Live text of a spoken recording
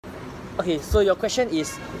Okay, so your question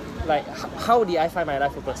is like how did I find my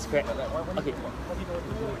life purpose, correct? Okay.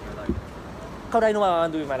 How do I know what I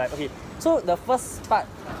want to do with my life? Okay, so the first part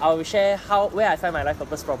I will share where I find my life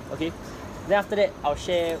purpose from. Okay, then after that I'll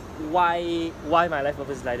share why my life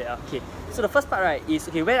purpose is like that. Okay, so the first part right is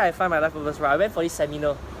okay, where I find my life purpose, right? I went for this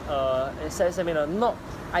seminar, seminar, not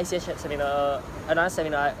ICS seminar, another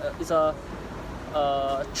seminar. It's a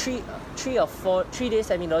 3-day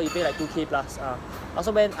seminar. You pay like 2K plus. I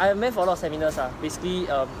went for a lot of seminars. Basically,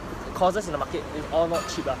 courses in the market is all not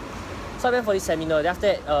cheap. So I went for this seminar. Then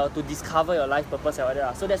after that, to discover your life purpose and all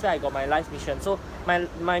that. So that's where I got my life mission. So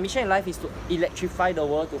my mission in life is to electrify the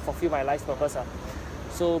world to fulfill my life purpose.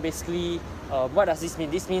 So basically, what does this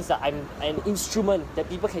mean? This means that I'm an instrument that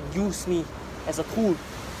people can use me as a tool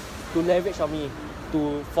to leverage on me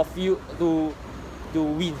to fulfill, to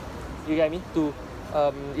win. You get what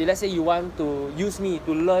I mean? Let's say you want to use me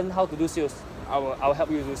to learn how to do sales, I'll help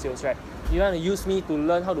you do sales, right? You want to use me to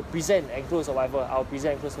learn how to present and close or whatever, I'll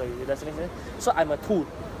present and close for you. Does that make sense? So I'm a tool.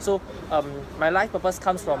 So my life purpose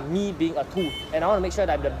comes from me being a tool, and I want to make sure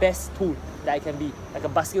that I'm the best tool that I can be. Like a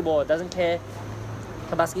basketball, doesn't care.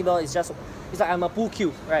 A basketball is just, it's like I'm a pool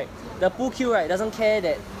cue, right? The pool cue, right, doesn't care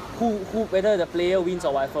that whether the player wins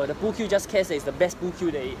or whatever. The pool cue just cares that it's the best pool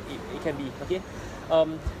cue that it can be. Okay.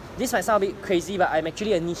 This might sound a bit crazy, but I'm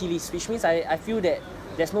actually a nihilist, which means I feel that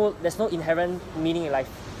there's no inherent meaning in life.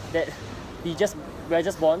 That we're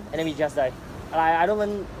just born and then we just die.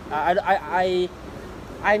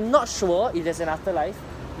 I'm not sure if there's an afterlife,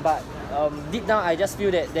 but deep down I just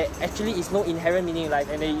feel that there actually is no inherent meaning in life,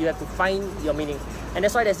 and then you have to find your meaning. And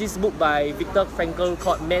that's why there's this book by Viktor Frankl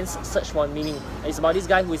called Man's Search for Meaning. It's about this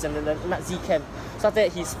guy who is in the Nazi camp. So after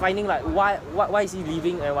that, he's finding like why is he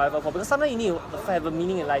living and whatever for, because sometimes you need to have a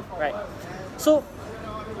meaning in life, right? So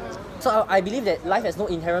I believe that life has no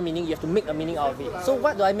inherent meaning. You have to make a meaning out of it. So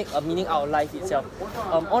what do I make a meaning out of life itself?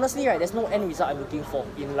 Honestly, right, there's no end result I'm looking for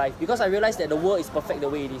in life, because I realize that the world is perfect the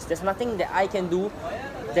way it is. There's nothing that I can do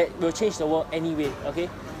that will change the world anyway, okay?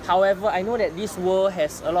 However, I know that this world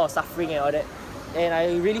has a lot of suffering and all that, and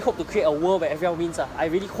I really hope to create a world where everyone wins. I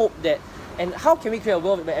really hope that. And how can we create a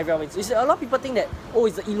world where everyone wins? A lot of people think that, oh,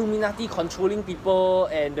 it's the Illuminati controlling people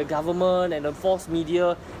and the government and the false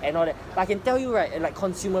media and all that. But I can tell you, right, and like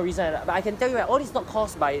consumerism, but I can tell you, right, all this is not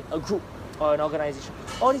caused by a group or an organization.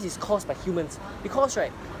 All this is caused by humans. Because,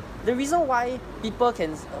 right, the reason why people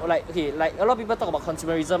can, like a lot of people talk about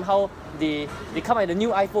consumerism, how they come at the new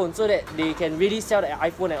iPhone so that they can really sell the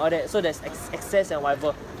iPhone and all that, so there's excess and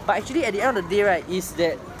whatever. But actually, at the end of the day, right, is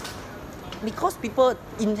that because people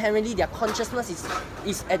inherently, their consciousness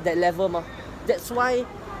is at that level, that's why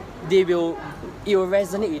it will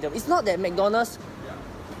resonate with them. It's not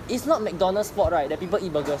McDonald's fault, right, that people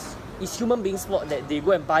eat burgers. It's human beings' fault that they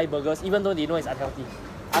go and buy burgers even though they know it's unhealthy.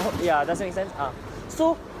 I hope, yeah, does that make sense?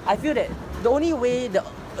 So I feel that the only way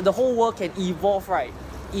the whole world can evolve, right,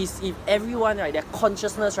 is if everyone, right, their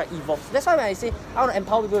consciousness, right, evolves. That's why when I say I want to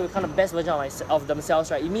empower people to become the best version of themselves,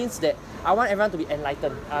 right, it means that I want everyone to be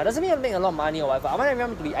enlightened. Doesn't mean I make a lot of money or whatever. I want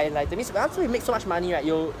everyone to be enlightened. It means after you make so much money, right,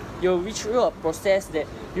 you'll reach through a process that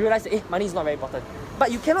you realize that money is not very important.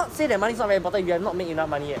 But you cannot say that money is not very important if you have not made enough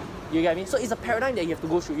money yet. You get me? So it's a paradigm that you have to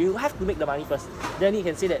go through. You have to make the money first. Then you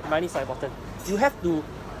can say that money is not important. You have to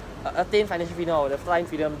attain financial freedom or the time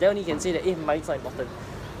freedom. Then you can say that money is not important.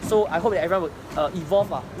 So I hope that everyone would evolve.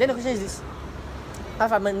 Then the question is this: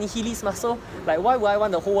 if I'm a nihilist, so like why would I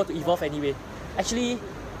want the whole world to evolve anyway? Actually,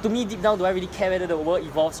 to me, deep down, do I really care whether the world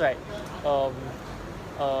evolves, right?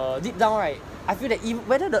 Deep down, right, I feel that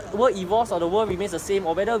whether the world evolves or the world remains the same,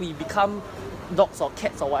 or whether we become dogs or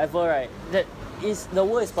cats or whatever, right, the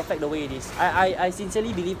world is perfect the way it is. I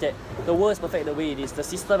sincerely believe that the world is perfect the way it is. The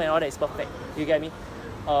system and all that is perfect. You get me?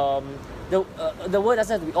 The world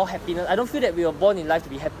doesn't have to be all happiness. I don't feel that we were born in life to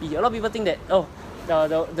be happy. A lot of people think that,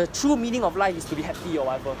 the true meaning of life is to be happy or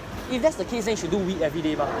whatever. If that's the case, then you should do weed every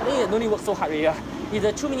day, then you don't need to work so hard already. If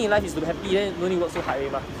the true meaning in life is to be happy, then you don't need to work so hard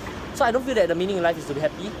already. So I don't feel that the meaning in life is to be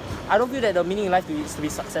happy. I don't feel that the meaning in life is to be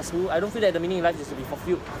successful. I don't feel that the meaning in life is to be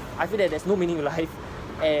fulfilled. I feel that there's no meaning in life.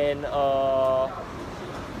 And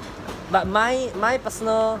but my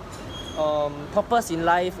personal purpose in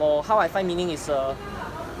life, or how I find meaning, is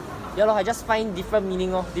I just find different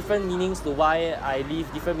meanings to why I live,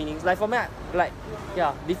 different meanings. Like for me,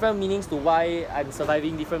 different meanings to why I'm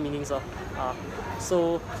surviving, different meanings.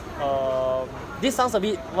 So this sounds a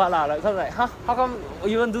bit how come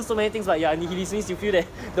you even do so many things, but nihilist means you feel that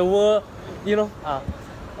the world, I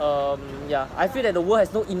feel that the world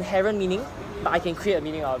has no inherent meaning, but I can create a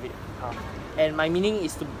meaning out of it. And my meaning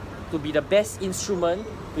is to be the best instrument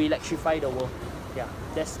to electrify the world. Yeah,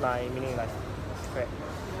 that's my meaning in life. Correct.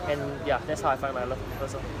 And yeah, that's how I find my love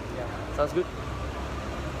also. Yeah, sounds good.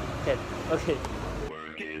 Can okay.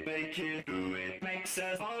 Make it, do it, makes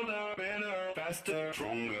us older, better, faster,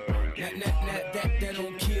 stronger. That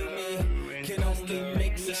don't kill me, can only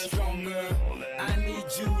make me stronger. I need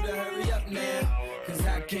you to hurry up now, cause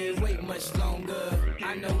I can't wait much longer.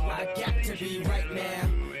 I know I got to be right now,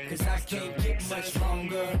 cause I can't get much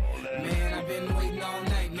stronger. Man, I've been waiting all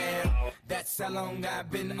night now, that's how long I've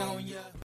been on ya.